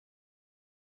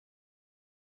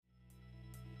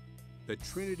The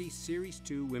Trinity Series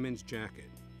 2 women's jacket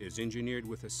is engineered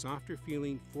with a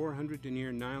softer-feeling 400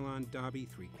 denier nylon Dobby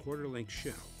 3/4 length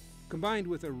shell, combined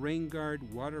with a rain guard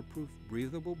waterproof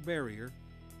breathable barrier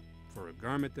for a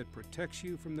garment that protects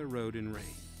you from the road and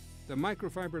rain. The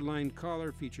microfiber lined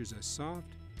collar features a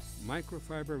soft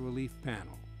microfiber relief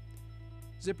panel,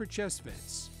 zipper chest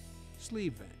vents,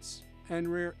 sleeve vents,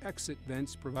 and rear exit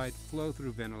vents provide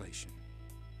flow-through ventilation.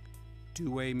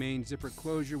 Two-way main zipper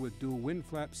closure with dual wind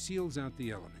flap seals out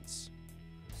the elements.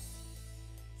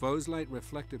 Faux's Light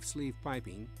reflective sleeve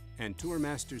piping and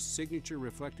Tourmaster's signature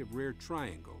reflective rear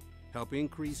triangle help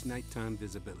increase nighttime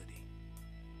visibility.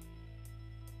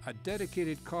 A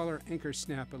dedicated collar anchor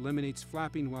snap eliminates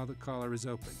flapping while the collar is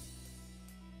open.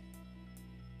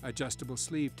 Adjustable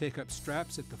sleeve take-up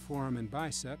straps at the forearm and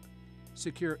bicep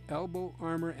secure elbow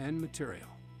armor and material.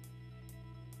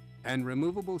 And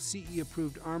removable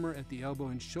CE-approved armor at the elbow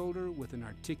and shoulder with an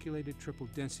articulated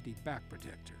triple-density back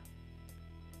protector.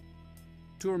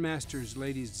 Tourmaster's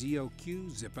Ladies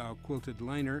ZOQ zip-out quilted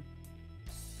liner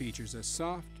features a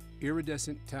soft,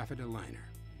 iridescent taffeta liner.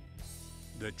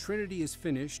 The Trinity is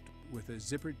finished with a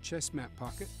zippered chest mat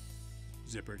pocket,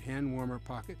 zippered hand warmer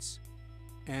pockets,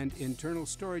 and internal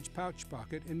storage pouch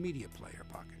pocket and media player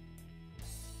pocket.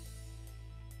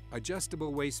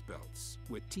 Adjustable waist belts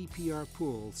with TPR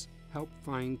pulls help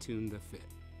fine-tune the fit.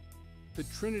 The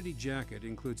Trinity jacket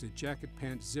includes a jacket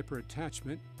pant zipper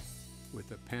attachment with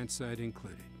the pant side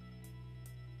included.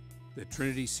 The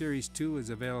Trinity Series 2 is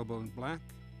available in black,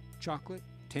 chocolate,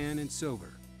 tan, and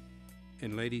silver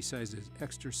in lady sizes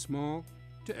extra small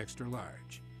to extra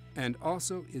large, and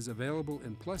also is available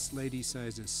in plus lady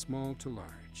sizes small to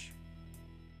large.